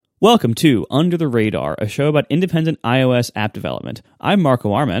Welcome to Under the Radar, a show about independent iOS app development. I'm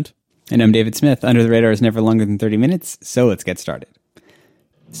Marco Arment. And I'm David Smith. Under the Radar is never longer than 30 minutes, so let's get started.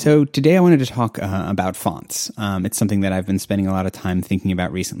 So today I wanted to talk about fonts. It's something that I've been spending a lot of time thinking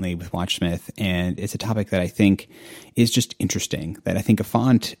about recently with WatchSmith, and it's a topic that I think is just interesting, that I think a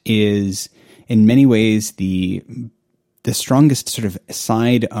font is, in many ways, the strongest sort of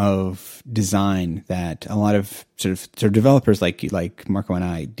side of design that a lot of sort of developers like Marco and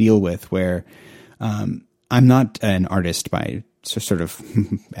I deal with, where I'm not an artist by sort of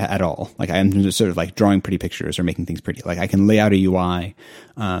at all. Like I'm just sort of like drawing pretty pictures or making things pretty. Like I can lay out a UI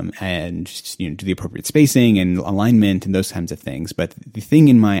and do the appropriate spacing and alignment and those kinds of things. But the thing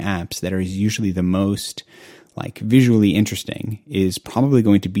in my apps that are usually the most like visually interesting is probably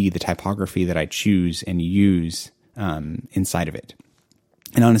going to be the typography that I choose and use inside of it.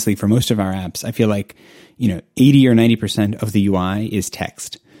 And honestly, for most of our apps, I feel like, 80 or 90% of the UI is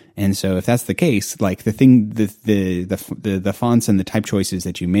text. And so if that's the case, like the fonts and the type choices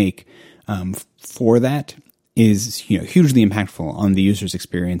that you make, for that is, hugely impactful on the user's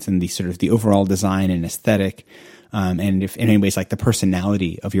experience and the sort of the overall design and aesthetic. And if in any ways, like the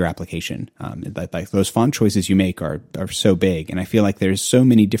personality of your application, like those font choices you make are so big. And I feel like there's so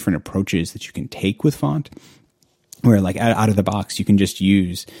many different approaches that you can take with font, where like out of the box, you can just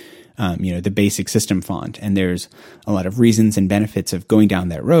use, the basic system font. And there's a lot of reasons and benefits of going down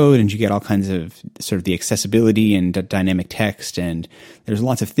that road. And you get all kinds of sort of the accessibility and dynamic text. And there's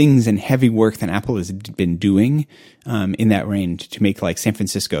lots of things and heavy work that Apple has been doing, in that range to make like San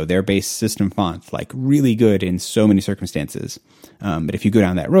Francisco, their base system font, like really good in so many circumstances. But if you go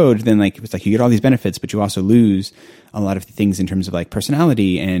down that road, then like, it's like you get all these benefits, but you also lose a lot of things in terms of like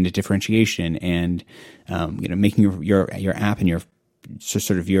personality and differentiation and, making your app and your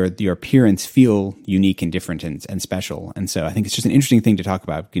sort of your appearance feel unique and different and special. And so I think it's just an interesting thing to talk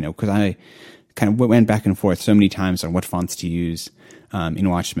about, because I kind of went back and forth so many times on what fonts to use in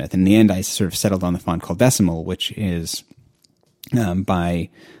WatchSmith. In the end, I sort of settled on the font called Decimal, which is by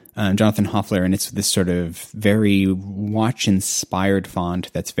Jonathan Hoffler, and it's this sort of very watch-inspired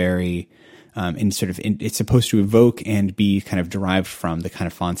font that's very it's supposed to evoke and be kind of derived from the kind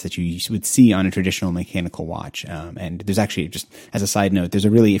of fonts that you would see on a traditional mechanical watch. And there's actually, just as a side note, if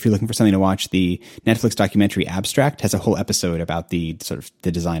you're looking for something to watch, the Netflix documentary Abstract has a whole episode about the sort of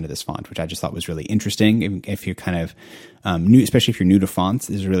the design of this font, which I just thought was really interesting. If you're kind of new, especially if you're new to fonts,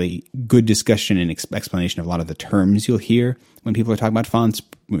 there's a really good discussion and explanation of a lot of the terms you'll hear when people are talking about fonts,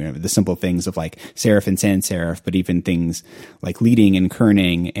 the simple things of like serif and sans serif, but even things like leading and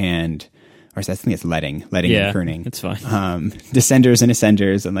kerning and, or I think it's letting and kerning. It's fine. Descenders and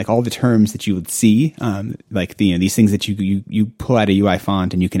ascenders and like all the terms that you would see, like these things that you pull out a UI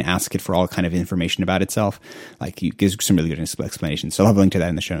font and you can ask it for all kind of information about itself. Like you gives some really good explanations. So I'll have a link to that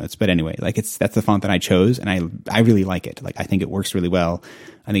in the show notes. But anyway, like that's the font that I chose and I really like it. Like I think it works really well.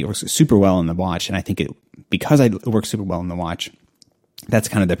 I think it works super well on the watch, and I think because it works super well on the watch, that's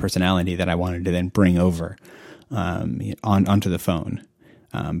kind of the personality that I wanted to then bring over onto the phone.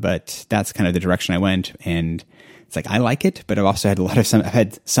 But that's kind of the direction I went, and it's like I like it, but I've also had I've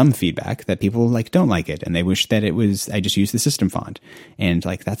had some feedback that people like don't like it, and they wish that I just used the system font, and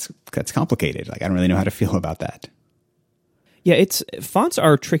like that's complicated. Like I don't really know how to feel about that. Yeah, fonts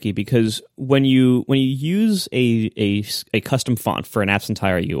are tricky because when you use a custom font for an app's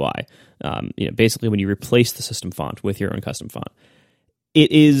entire UI, basically when you replace the system font with your own custom font,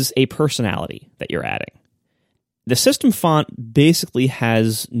 it is a personality that you're adding. The system font basically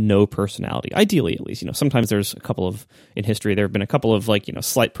has no personality, ideally at least. Sometimes there's in history, there have been a couple of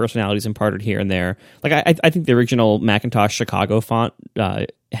slight personalities imparted here and there. Like I think the original Macintosh Chicago font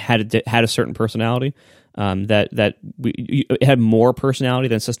had a certain personality it had more personality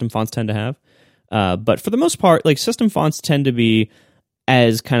than system fonts tend to have. But for the most part, like system fonts tend to be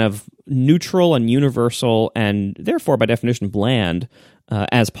as kind of neutral and universal and therefore by definition bland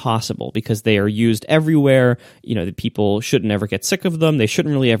as possible, because they are used everywhere. The people shouldn't ever get sick of them. They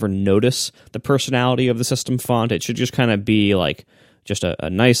shouldn't really ever notice the personality of the system font. It should just kind of be like just a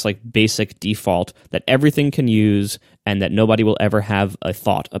nice like basic default that everything can use and that nobody will ever have a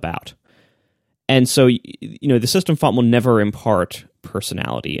thought about. And so, the system font will never impart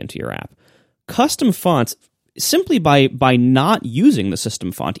personality into your app. Custom fonts, simply by not using the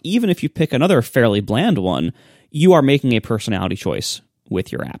system font, even if you pick another fairly bland one, you are making a personality choice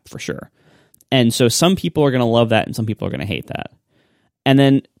with your app for sure. And so some people are going to love that and some people are going to hate that. And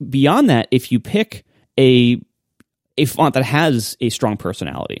then beyond that, if you pick a font that has a strong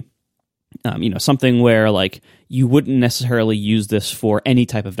personality, something where like you wouldn't necessarily use this for any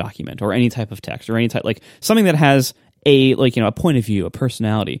type of document or any type of text or any type, like something that has a point of view, a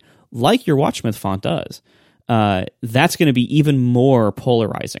personality, like your WatchSmith font does, that's going to be even more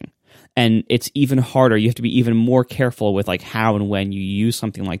polarizing. And it's even harder. You have to be even more careful with like how and when you use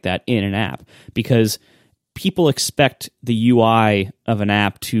something like that in an app, because people expect the UI of an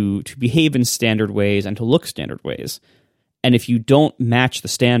app to behave in standard ways and to look standard ways. And if you don't match the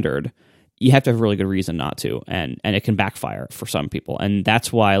standard, you have to have a really good reason not to, and it can backfire for some people. And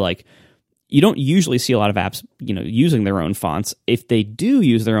that's why like you don't usually see a lot of apps, using their own fonts. If they do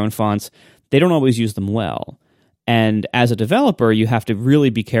use their own fonts, they don't always use them well. And as a developer, you have to really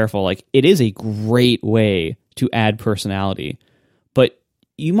be careful. Like, it is a great way to add personality, but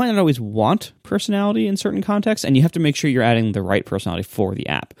you might not always want personality in certain contexts, and you have to make sure you're adding the right personality for the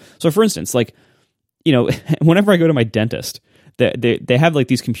app. So for instance, like, whenever I go to my dentist, they have like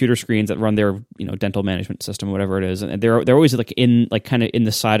these computer screens that run their dental management system or whatever it is, and they're always like in like kind of in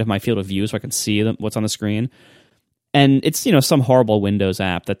the side of my field of view, so I can see what's on the screen. And it's some horrible Windows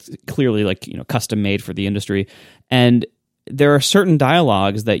app that's clearly like custom made for the industry, and there are certain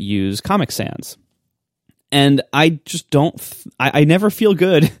dialogues that use Comic Sans, and I just don't. I never feel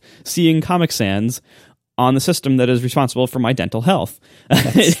good seeing Comic Sans on the system that is responsible for my dental health.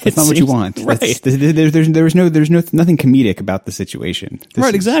 That's not what you want. Right. There's nothing comedic about the situation.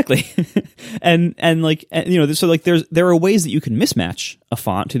 Right, exactly. and so like there are ways that you can mismatch a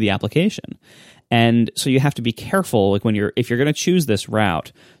font to the application. And so you have to be careful, like if you're going to choose this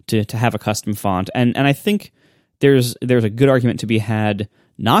route to have a custom font. And I think there's a good argument to be had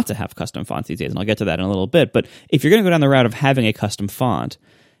not to have custom fonts these days, and I'll get to that in a little bit. But if you're going to go down the route of having a custom font,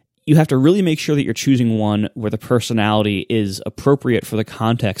 you have to really make sure that you're choosing one where the personality is appropriate for the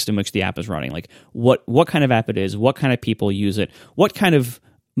context in which the app is running. Like what kind of app it is, what kind of people use it, what kind of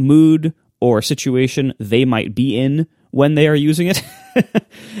mood or situation they might be in when they are using it.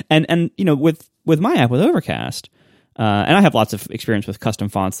 and with my app, with Overcast, and I have lots of experience with custom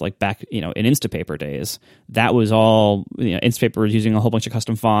fonts, like back in Instapaper days. That was all Instapaper was using a whole bunch of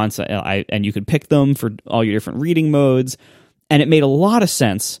custom fonts, and you could pick them for all your different reading modes, and it made a lot of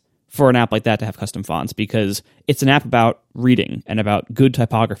sense for an app like that to have custom fonts, because it's an app about reading and about good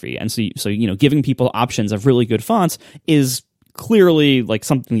typography, and so giving people options of really good fonts is clearly like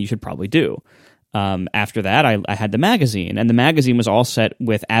something you should probably do. After that, I had the magazine, and the magazine was all set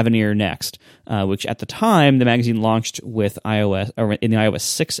with Avenir Next, which at the time the magazine launched with iOS, or in the iOS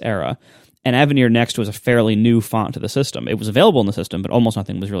 6 era, and Avenir Next was a fairly new font to the system. It was available in the system, but almost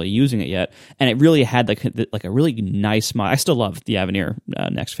nothing was really using it yet, and it really had like a really nice. I still love the Avenir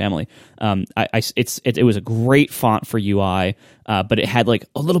Next family. It was a great font for UI, but it had like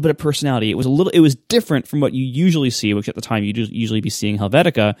a little bit of personality. It was different from what you usually see, which at the time you'd usually be seeing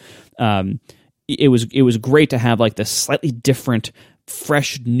Helvetica. It was great to have like this slightly different,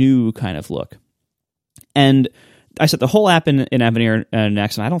 fresh, new kind of look. And I set the whole app in Avenir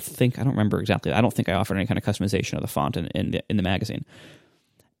Next, and I don't remember exactly. I don't think I offered any kind of customization of the font in the magazine.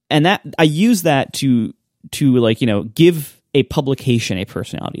 And that I use that to give a publication a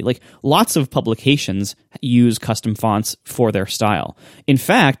personality. Like lots of publications use custom fonts for their style. In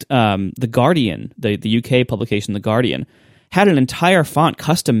fact, The Guardian, the UK publication, The Guardian, had an entire font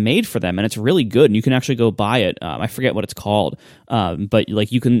custom made for them, and it's really good, and you can actually go buy it. I forget what it's called, but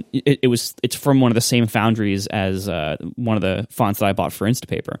like you can. It's from one of the same foundries as one of the fonts that I bought for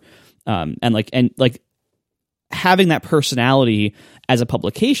Instapaper, and having that personality as a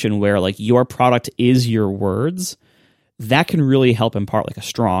publication where like your product is your words, that can really help impart like a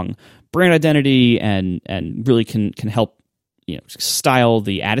strong brand identity and really can help style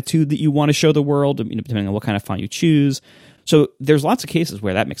the attitude that you want to show the world, depending on what kind of font you choose. So there's lots of cases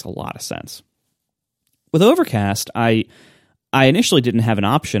where that makes a lot of sense. With Overcast, I initially didn't have an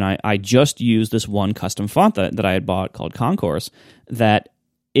option. I just used this one custom font that I had bought called Concourse. That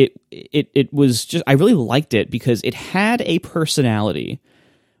it was just, I really liked it because it had a personality,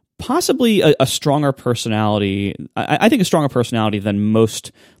 possibly a stronger personality. I think a stronger personality than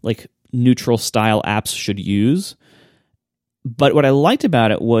most like neutral style apps should use. But what I liked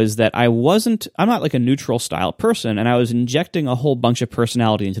about it was that I'm not like a neutral style person, and I was injecting a whole bunch of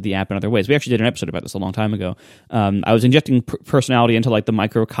personality into the app in other ways. We actually did an episode about this a long time ago. I was injecting personality into like the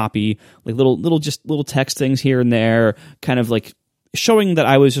micro copy, like little text things here and there, kind of like showing that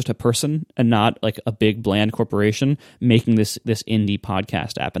I was just a person and not like a big bland corporation making this indie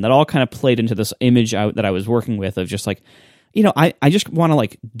podcast app. And that all kind of played into this image that I was working with of just like, I just want to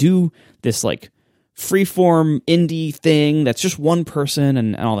like do this like freeform indie thing that's just one person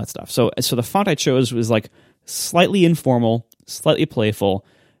and all that stuff. So the font I chose was like slightly informal, slightly playful,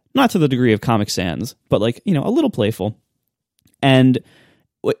 not to the degree of Comic Sans, but like, a little playful. And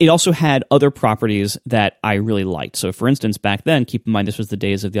it also had other properties that I really liked. So, for instance, back then, keep in mind this was the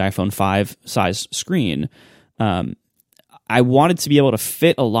days of the iPhone 5 size screen. I wanted to be able to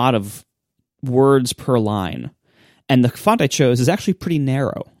fit a lot of words per line, and the font I chose is actually pretty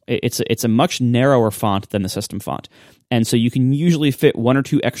narrow. It's a much narrower font than the system font, and so you can usually fit one or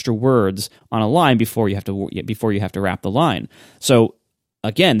two extra words on a line before you have to wrap the line. So,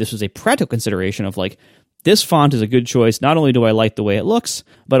 again, this was a practical consideration of like, this font is a good choice. Not only do I like the way it looks,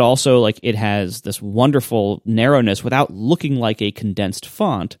 but also like it has this wonderful narrowness without looking like a condensed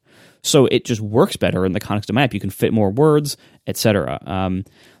font. So it just works better in the context of my app. You can fit more words, etc.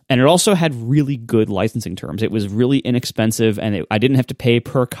 And it also had really good licensing terms. It was really inexpensive, and I didn't have to pay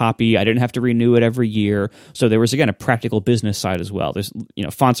per copy. I didn't have to renew it every year. So there was, again, a practical business side as well. There's,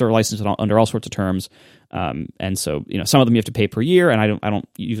 fonts are licensed under all sorts of terms, and so some of them you have to pay per year, and I don't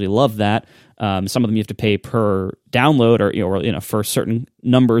usually love that. Some of them you have to pay per download, or for certain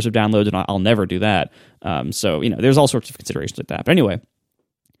numbers of downloads, and I'll never do that. So there's all sorts of considerations like that. But anyway,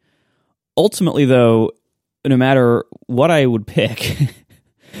 ultimately, though, no matter what I would pick.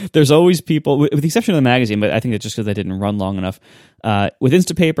 There's always people, with the exception of the magazine, but I think that's just because I didn't run long enough. With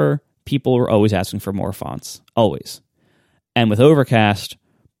Instapaper, people were always asking for more fonts. Always. And with Overcast,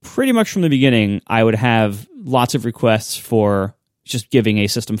 pretty much from the beginning, I would have lots of requests for just giving a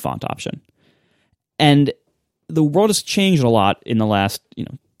system font option. And the world has changed a lot in the last,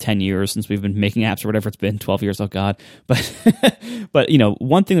 10 years since we've been making apps or whatever it's been, 12 years, oh God. But,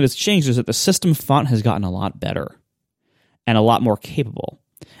 one thing that has changed is that the system font has gotten a lot better and a lot more capable.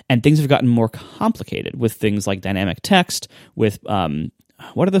 And things have gotten more complicated with things like dynamic text, with,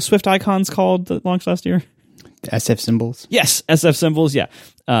 what are the Swift icons called that launched last year? SF symbols? Yes, SF symbols, yeah.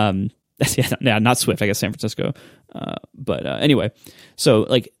 Not Swift, I guess San Francisco. But anyway, so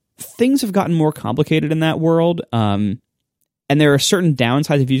like things have gotten more complicated in that world. And there are certain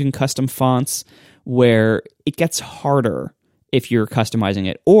downsides of using custom fonts where it gets harder if you're customizing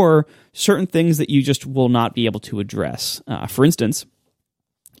it, or certain things that you just will not be able to address. For instance,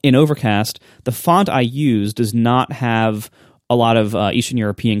 in Overcast, the font I use does not have a lot of Eastern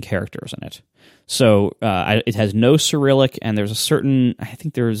European characters in it. So it has no Cyrillic, and there's there's certain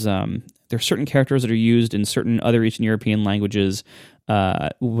characters that are used in certain other Eastern European languages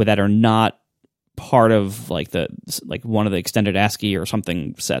that are not part of like one of the extended ASCII or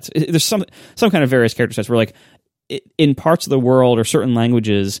something sets. There's some kind of various character sets where like in parts of the world or certain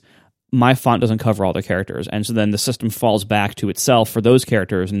languages, my font doesn't cover all the characters, and so then the system falls back to itself for those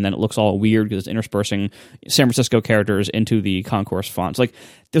characters, and then it looks all weird because it's interspersing San Francisco characters into the concourse fonts. Like,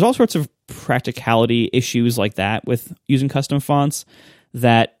 there's all sorts of practicality issues like that with using custom fonts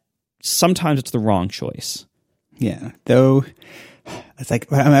that sometimes it's the wrong choice. Yeah, though. It's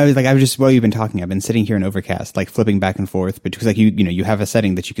like while you've been talking, I've been sitting here in Overcast, like flipping back and forth because like you have a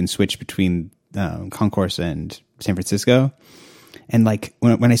setting that you can switch between Concourse and San Francisco. And like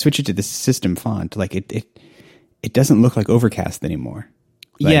when I switch it to the system font, like it doesn't look like Overcast anymore.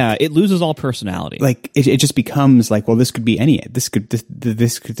 Like, yeah, it loses all personality. Like it just becomes like, well, this could be any. This could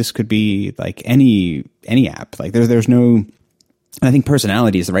be like any app. Like there's no. And I think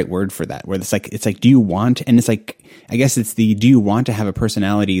personality is the right word for that. Where it's like do you want? And it's like I guess it's do you want to have a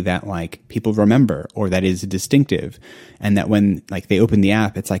personality that like people remember or that is distinctive, and that when like they open the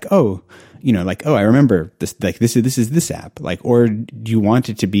app, it's like I remember this. Like this is this app. Like, or do you want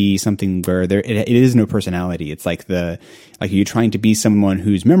it to be something where it is no personality? It's like are you trying to be someone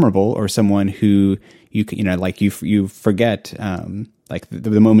who's memorable or someone who you forget. Like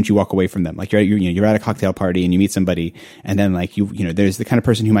the moment you walk away from them, like you're at a cocktail party and you meet somebody, and then like there's the kind of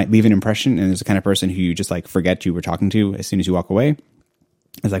person who might leave an impression, and there's the kind of person who you just like forget you were talking to as soon as you walk away.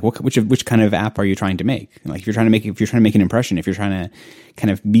 It's like which kind of app are you trying to make? Like if you're trying to make an impression, if you're trying to kind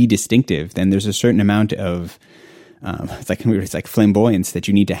of be distinctive, then there's a certain amount of it's like flamboyance that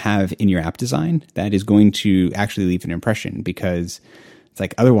you need to have in your app design that is going to actually leave an impression, because it's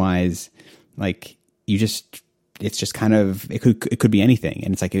like otherwise, like it's just kind of it could be anything,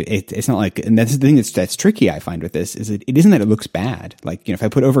 and it's like it's not like, and that's the thing that's tricky I find with this is it isn't that it looks bad. Like if I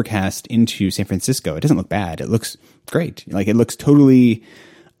put Overcast into San Francisco, it doesn't look bad. It looks great. Like it looks totally,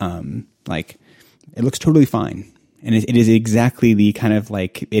 it looks totally fine, and it is exactly the kind of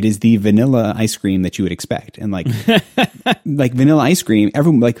like it is the vanilla ice cream that you would expect, and like like vanilla ice cream.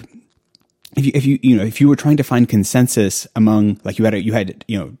 Everyone like if you were trying to find consensus among like you had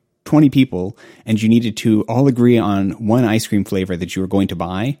 20 people, and you needed to all agree on one ice cream flavor that you were going to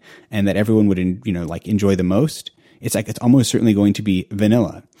buy and that everyone would enjoy the most, it's like it's almost certainly going to be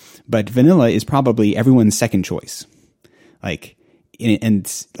vanilla. But vanilla is probably everyone's second choice. Like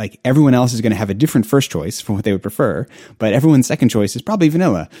and like everyone else is going to have a different first choice for what they would prefer, but everyone's second choice is probably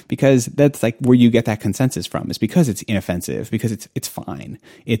vanilla, because that's like where you get that consensus from. It's because it's inoffensive, because it's fine.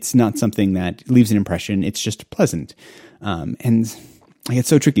 It's not something that leaves an impression. It's just pleasant. And like, it's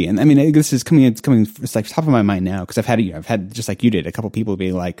so tricky. And I mean, this is it's like top of my mind now, because I've had just like you did, a couple people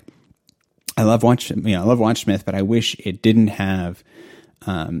be like, I love WatchSmith, but I wish it didn't have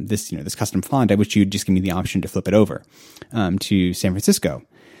this custom font. I wish you'd just give me the option to flip it over to San Francisco,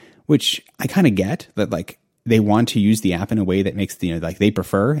 which I kind of get that, like, they want to use the app in a way that makes like they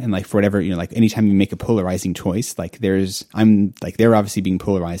prefer, and like for whatever, like anytime you make a polarizing choice, like they're obviously being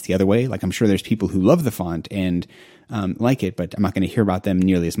polarized the other way. Like, I'm sure there's people who love the font and like it, but I'm not going to hear about them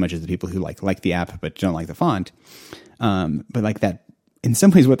nearly as much as the people who like the app but don't like the font. But like that, in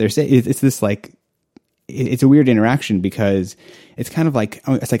some ways, what they're saying, it's this like, it's a weird interaction, because it's kind of like,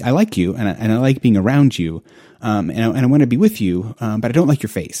 it's like, I like you and I like being around you, and I want to be with you, but I don't like your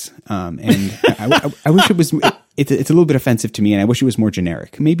face. And I wish it was. It's a little bit offensive to me, and I wish it was more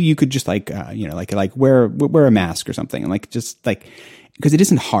generic. Maybe you could just like wear a mask or something, and like just like, because it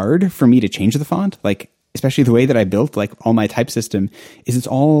isn't hard for me to change the font, like. Especially the way that I built like all my type system is, it's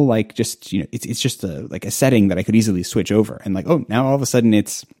all like just, it's just like a setting that I could easily switch over, and like, oh, now all of a sudden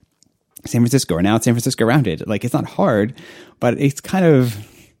it's San Francisco, or now it's San Francisco rounded. Like, it's not hard, but it's kind of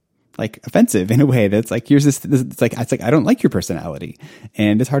like offensive in a way that's like, here's this it's like, I don't like your personality.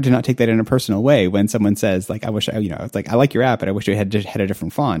 And it's hard to not take that in a personal way when someone says like, it's like, I like your app, but I wish it had a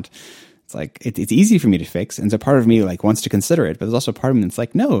different font. It's like, it's easy for me to fix. And so part of me like wants to consider it, but there's also part of me that's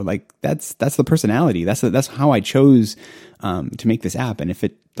like, no, like that's the personality. That's how I chose, to make this app. And if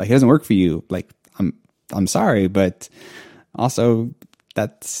it like, it doesn't work for you, like, I'm sorry, but also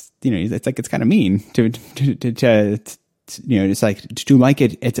that's, it's like, it's kind of mean to it's like to like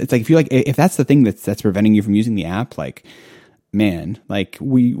it. It's like, if that's the thing that's preventing you from using the app, like, man, like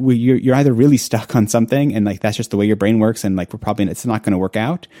you're either really stuck on something, and like, that's just the way your brain works, and like, it's not going to work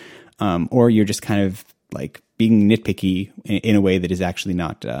out. Or you're just kind of like being nitpicky in a way that is actually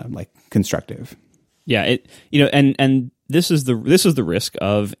not like constructive. Yeah, and this is the risk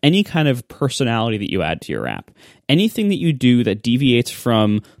of any kind of personality that you add to your app. Anything that you do that deviates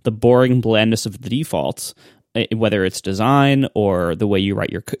from the boring blandness of the defaults, whether it's design or the way you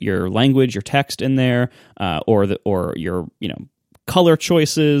write your language, your text in there, or your color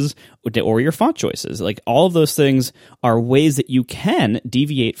choices or your font choices, like all of those things are ways that you can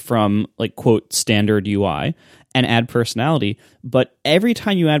deviate from like quote standard UI and add personality. But every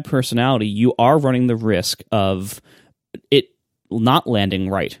time you add personality, you are running the risk of it not landing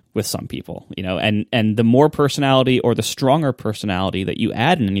right with some people, and the more personality or the stronger personality that you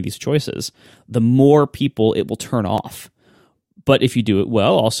add in any of these choices, the more people it will turn off. But if you do it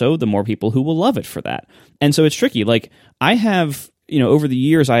well, also the more people who will love it for that. And so it's tricky. Like, I have, over the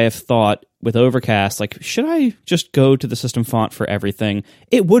years, I have thought with Overcast, like, should I just go to the system font for everything?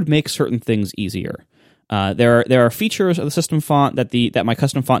 It would make certain things easier. There are features of the system font that my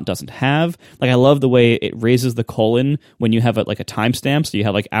custom font doesn't have. Like, I love the way it raises the colon when you have a timestamp. So you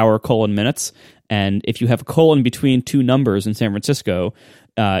have like hour colon minutes, and if you have a colon between two numbers in San Francisco,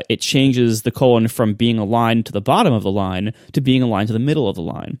 it changes the colon from being aligned to the bottom of the line to being aligned to the middle of the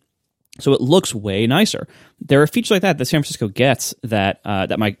line. So it looks way nicer. There are features like that San Francisco gets that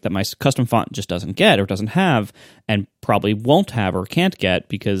my custom font just doesn't get or doesn't have, and probably won't have or can't get,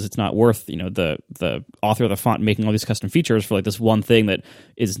 because it's not worth the author of the font making all these custom features for like this one thing that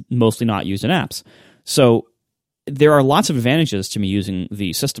is mostly not used in apps. So there are lots of advantages to me using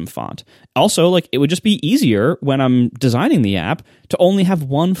the system font. Also, like, it would just be easier when I'm designing the app to only have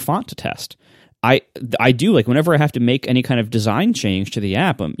one font to test. I do, like, whenever I have to make any kind of design change to the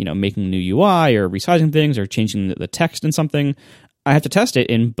app, making new UI or resizing things or changing the text in something, I have to test it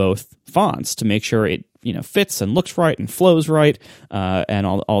in both fonts to make sure it fits and looks right and flows right, and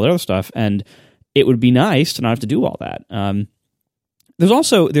all the other stuff. And it would be nice to not have to do all that.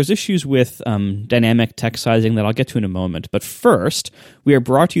 There's issues with dynamic text sizing that I'll get to in a moment. But first, we are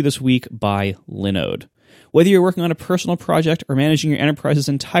brought to you this week by Linode. Whether you're working on a personal project or managing your enterprise's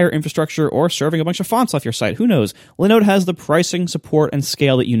entire infrastructure or serving a bunch of fonts off your site, who knows? Linode has the pricing, support, and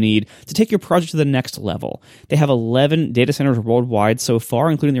scale that you need to take your project to the next level. They have 11 data centers worldwide so far,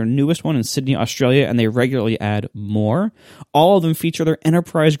 including their newest one in Sydney, Australia, and they regularly add more. All of them feature their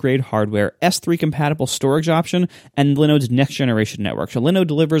enterprise-grade hardware, S3-compatible storage option, and Linode's next-generation network. So Linode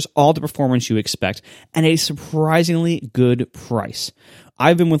delivers all the performance you expect at a surprisingly good price.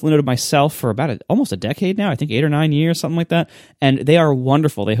 I've been with Linode myself for about almost a decade now, I think 8 or 9 years, something like that, and they are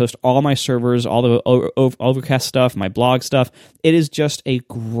wonderful. They host all my servers, all the Overcast stuff, my blog stuff. It is just a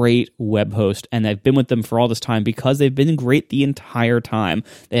great web host, and I've been with them for all this time because they've been great the entire time.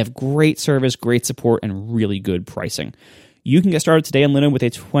 They have great service, great support, and really good pricing. You can get started today on Linode with a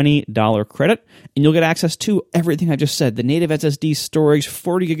 $20 credit, and you'll get access to everything I just said: the native SSD storage,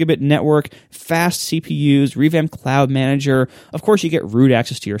 40 gigabit network, fast CPUs, revamped cloud manager. Of course, you get root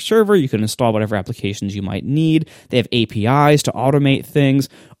access to your server. You can install whatever applications you might need. They have APIs to automate things.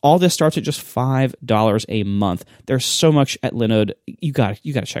 All this starts at just $5 a month. There's so much at Linode. You got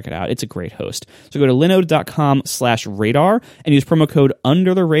to check it out. It's a great host. So go to linode.com/radar and use promo code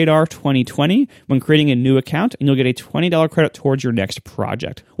UnderTheRadar2020 when creating a new account, and you'll get a $20 credit towards your next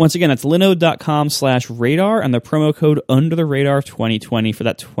project. Once again, that's linode.com/radar and the promo code UnderTheRadar2020 for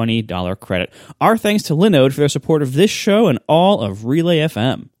that $20 credit. Our thanks to Linode for their support of this show and all of Relay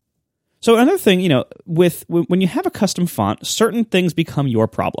FM. So another thing, when you have a custom font, certain things become your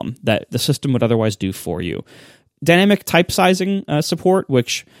problem that the system would otherwise do for you. Dynamic type sizing support,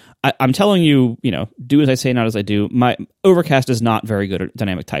 which I'm telling you, do as I say, not as I do. My Overcast is not very good at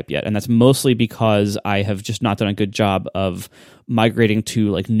dynamic type yet, and that's mostly because I have just not done a good job of migrating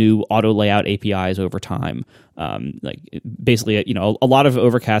to new auto layout APIs over time. Basically, a lot of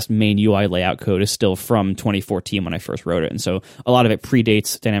Overcast main UI layout code is still from 2014 when I first wrote it, and so a lot of it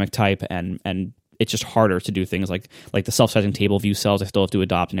predates dynamic type, and it's just harder to do things like the self-sizing table view cells I still have to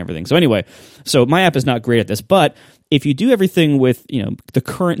adopt and everything. So anyway, my app is not great at this, but if you do everything with the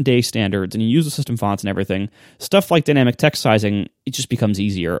current day standards and you use the system fonts and everything, stuff like dynamic text sizing, it just becomes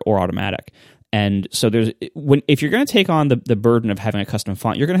easier or automatic. And so if you're going to take on the burden of having a custom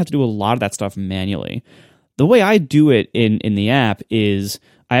font, you're going to have to do a lot of that stuff manually. The way I do it in the app is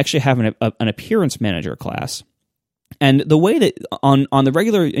I actually have an appearance manager class. And the way that on the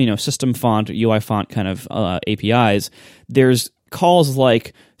regular system font, UI font kind of APIs, there's calls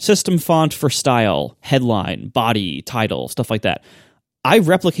like system font for style, headline, body, title, stuff like that. I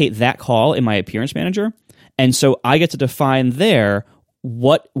replicate that call in my appearance manager, and so I get to define there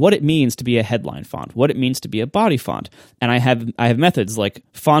what it means to be a headline font, what it means to be a body font, and I have methods like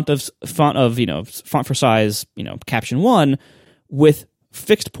font for size, caption 1 with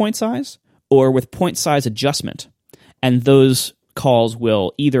fixed point size or with point size adjustment. And those calls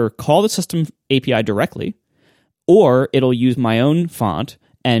will either call the system API directly, or it'll use my own font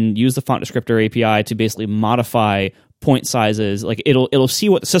and use the font descriptor API to basically modify point sizes. Like it'll see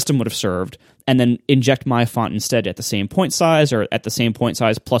what the system would have served and then inject my font instead at the same point size or at the same point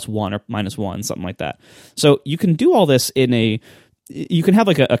size +1 or -1, something like that. So you can do all this you can have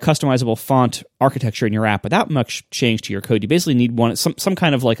a customizable font architecture in your app without much change to your code. You basically need some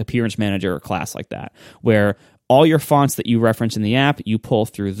kind of appearance manager or class like that, where all your fonts that you reference in the app, you pull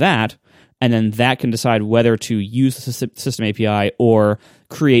through that, and then that can decide whether to use the system API or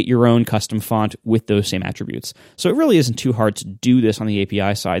create your own custom font with those same attributes. So it really isn't too hard to do this on the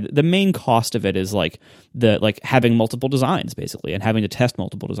API side. The main cost of it is having multiple designs, basically, and having to test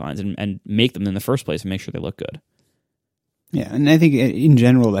multiple designs and make them in the first place and make sure they look good. Yeah, and I think in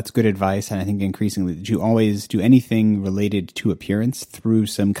general that's good advice, and I think increasingly that you always do anything related to appearance through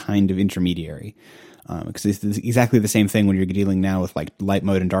some kind of intermediary. Because it's exactly the same thing when you're dealing now with light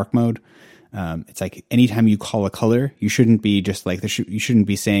mode and dark mode. It's like anytime you call a color, you shouldn't be just you shouldn't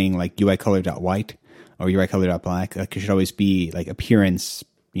be saying UI color.white or UI color.black. It should always be appearance,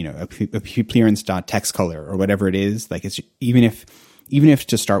 appearance.text color or whatever it is. It's even if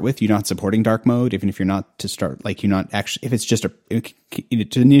to start with you're not supporting dark mode, even if you're not to start you're not actually, if it's just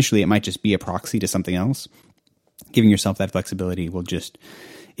initially it might just be a proxy to something else. Giving yourself that flexibility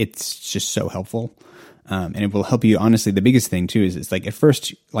it's just so helpful. And it will help you. Honestly, the biggest thing too is at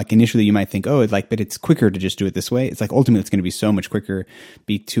first, initially you might think, but it's quicker to just do it this way. It's ultimately it's going to be so much quicker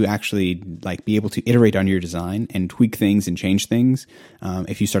to actually be able to iterate on your design and tweak things and change things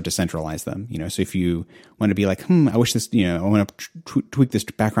if you start to centralize them. So if you want to be I wish this, I want to tweak this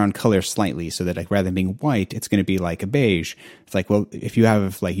background color slightly so that rather than being white, it's going to be a beige. It's if you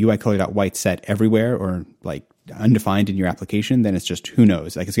have UI color.white set everywhere or undefined in your application, then it's just who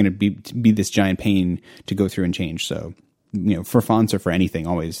knows. It's going to be this giant pain to go through and change. So, for fonts or for anything,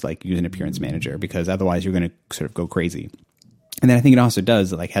 always use an appearance manager, because otherwise you're going to sort of go crazy. And then I think it also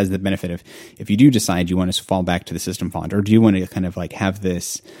does has the benefit of, if you do decide you want to fall back to the system font, or do you want to kind of have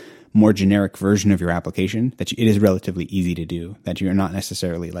this more generic version of your application, that it is relatively easy to do, that you're not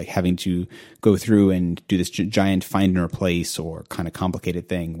necessarily having to go through and do this giant find and replace or kind of complicated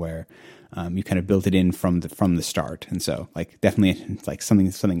thing where you kind of built it in from the start. And so definitely it's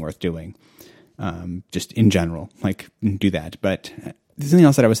something worth doing. just in general, like do that. But something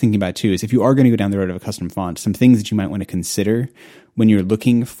else that I was thinking about too is if you are going to go down the road of a custom font, some things that you might want to consider when you're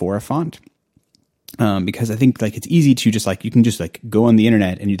looking for a font. Because I think like it's easy to just like, you can just like go on the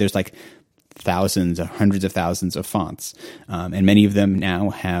internet and there's like thousands or hundreds of thousands of fonts. And many of them now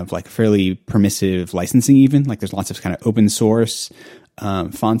have like fairly permissive licensing even. Like there's lots of kind of open source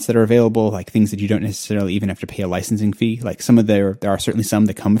fonts that are available, like things that you don't necessarily even have to pay a licensing fee. Like there are certainly some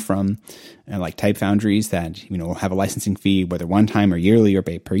that come from like type foundries that, will have a licensing fee, whether one time or yearly or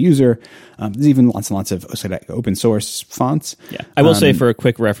per user. There's even lots and lots of open source fonts. Yeah. I will say for a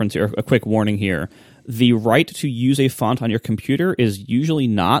quick reference or a quick warning here, the right to use a font on your computer is usually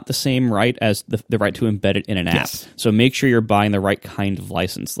not the same right as the right to embed it in an app. Yes. So make sure you're buying the right kind of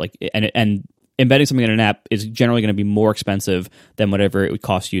license. Like and embedding something in an app is generally going to be more expensive than whatever it would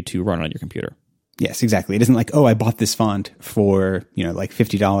cost you to run it on your computer. Yes, exactly. It isn't like, oh, I bought this font for, like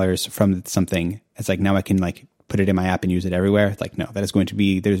 $50 from something. It's like, now I can like put it in my app and use it everywhere. It's like, no, that is going to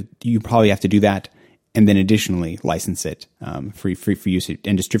be, you probably have to do that and then additionally license it for use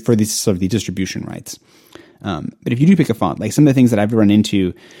and for these sort of the distribution rights. But if you do pick a font, like some of the things that I've run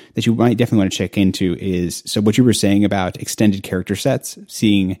into that you might definitely want to check into is, so what you were saying about extended character sets,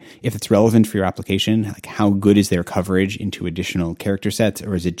 seeing if it's relevant for your application, like how good is their coverage into additional character sets,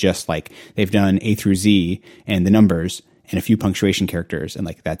 or is it just like they've done A through Z and the numbers and a few punctuation characters and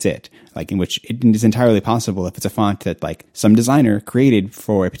like that's it. Like in which it is entirely possible if it's a font that like some designer created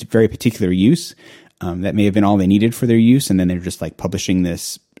for a very particular use, that may have been all they needed for their use, and then they're just like publishing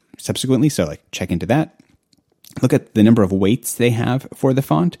this subsequently. So like check into that. Look at the number of weights they have for the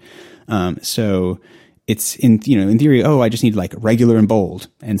font. So it's in theory, I just need like regular and bold.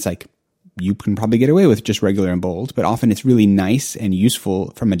 And it's like, you can probably get away with just regular and bold, but often it's really nice and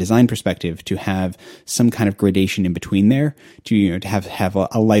useful from a design perspective to have some kind of gradation in between there to have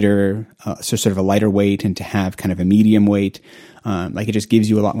a lighter, sort of a lighter weight and to have kind of a medium weight. Like it just gives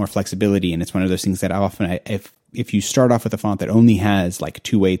you a lot more flexibility. And it's one of those things that if you start off with a font that only has like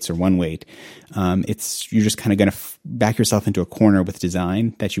 2 weights or 1 weight, you're just kind of going to back yourself into a corner with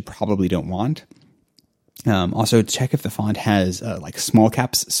design that you probably don't want. Also check if the font has like small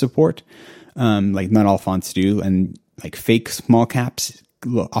caps support. Like not all fonts do, and like fake small caps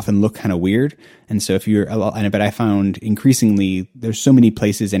often look kind of weird. And so but I found increasingly there's so many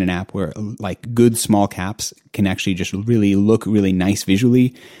places in an app where like good small caps can actually just really look really nice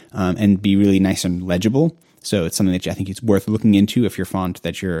visually, and be really nice and legible. So it's something that I think it's worth looking into if your font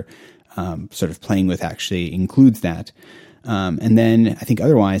that you're sort of playing with actually includes that. And then I think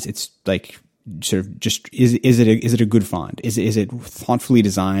otherwise it's like sort of just is it a good font? Is it thoughtfully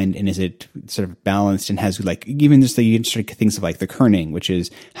designed, and is it sort of balanced and has like even just the things of like the kerning, which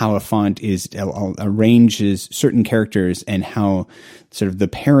is how a font is arranges certain characters and how sort of the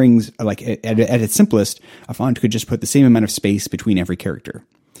pairings are like at its simplest, a font could just put the same amount of space between every character.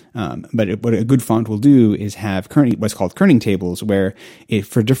 But what a good font will do is have what's called kerning tables, where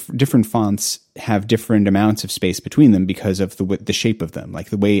different fonts have different amounts of space between them because of the shape of them. Like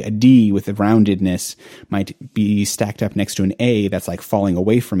the way a D with a roundedness might be stacked up next to an A that's like falling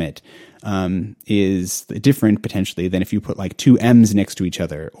away from it, is different potentially than if you put like 2 M's next to each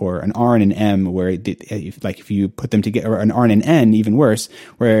other, or an R and an M where if you put them together, or an R and an N, even worse,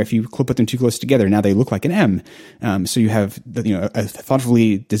 where if you put them too close together, now they look like an M. So you have a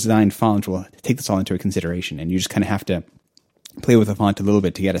thoughtfully designed font will take this all into consideration, and you just kind of have to play with the font a little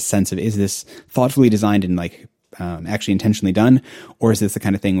bit to get a sense of, is this thoughtfully designed and like actually intentionally done, or is this the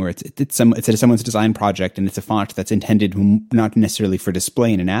kind of thing where it's someone's design project and it's a font that's intended not necessarily for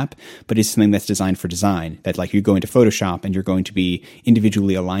display in an app, but it's something that's designed for design, that like you go into Photoshop and you're going to be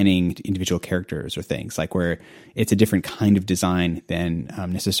individually aligning individual characters or things, like where it's a different kind of design than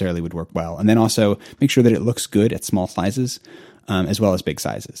necessarily would work well. And then also make sure that it looks good at small sizes, as well as big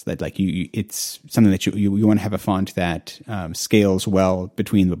sizes. That like it's something that you want to have a font that scales well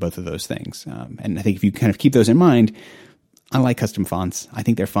between both of those things. And I think if you kind of keep those in mind, I like custom fonts. I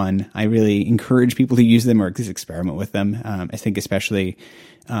think they're fun. I really encourage people to use them or at least experiment with them. I think especially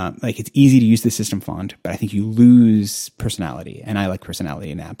like it's easy to use the system font, but I think you lose personality. And I like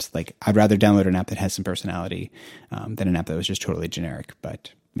personality in apps. Like I'd rather download an app that has some personality than an app that was just totally generic.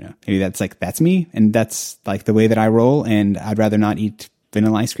 But maybe that's me, and that's like the way that I roll, and I'd rather not eat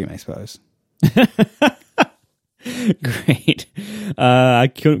vanilla ice cream, I suppose. Great. I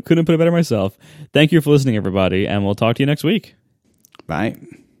couldn't put it better myself. Thank you for listening, everybody, and we'll talk to you next week. Bye.